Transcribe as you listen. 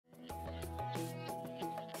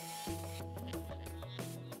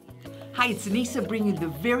Hi, it's Anissa bringing the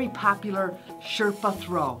very popular Sherpa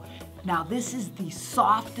throw. Now this is the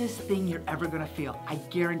softest thing you're ever gonna feel, I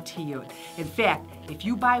guarantee you it. In fact, if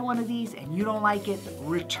you buy one of these and you don't like it,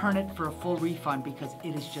 return it for a full refund because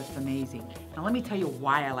it is just amazing. Now let me tell you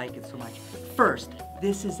why I like it so much. First,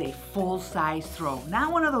 this is a full-size throw,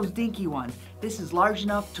 not one of those dinky ones. This is large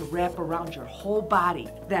enough to wrap around your whole body.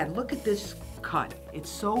 Then look at this cut. It's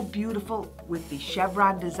so beautiful with the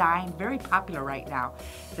chevron design, very popular right now.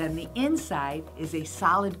 Then the inside is a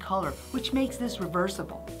solid color, which makes this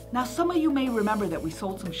reversible. Now some of you may remember that we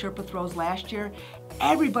sold some Sherpa throws last year.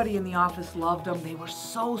 Everybody in the office loved them. They were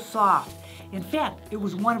so soft. In fact, it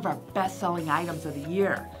was one of our best-selling items of the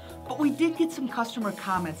year. But we did get some customer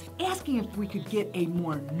comments asking if we could get a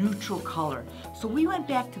more neutral color. So we went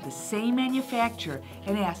back to the same manufacturer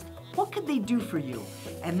and asked, what could they do for you?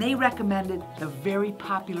 And they recommended the very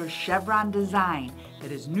popular chevron design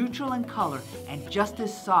that is neutral in color and just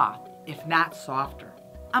as soft, if not softer.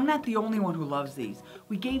 I'm not the only one who loves these.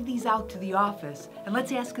 We gave these out to the office, and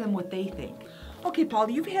let's ask them what they think. Okay, Paul,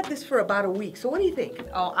 you've had this for about a week, so what do you think?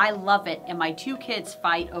 Oh, I love it, and my two kids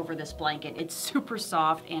fight over this blanket. It's super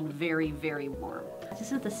soft and very, very warm.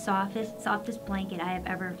 This is the softest blanket I have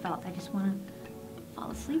ever felt. I just want to fall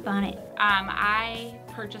asleep on it. I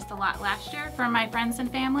purchased a lot last year for my friends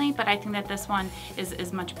and family, but I think that this one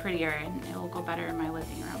is much prettier and it will go better in my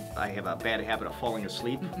living room. I have a bad habit of falling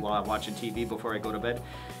asleep while I'm watching TV before I go to bed.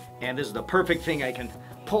 And this is the perfect thing I can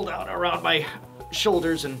pull down around my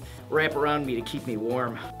shoulders and wrap around me to keep me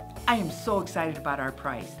warm. I am so excited about our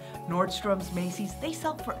price. Nordstrom's, Macy's, they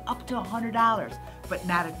sell for up to $100, but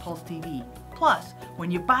not at Pulse TV. Plus,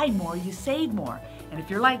 when you buy more, you save more. And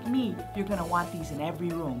if you're like me, you're gonna want these in every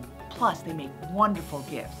room. Plus, they make wonderful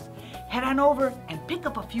gifts. Head on over and pick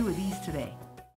up a few of these today.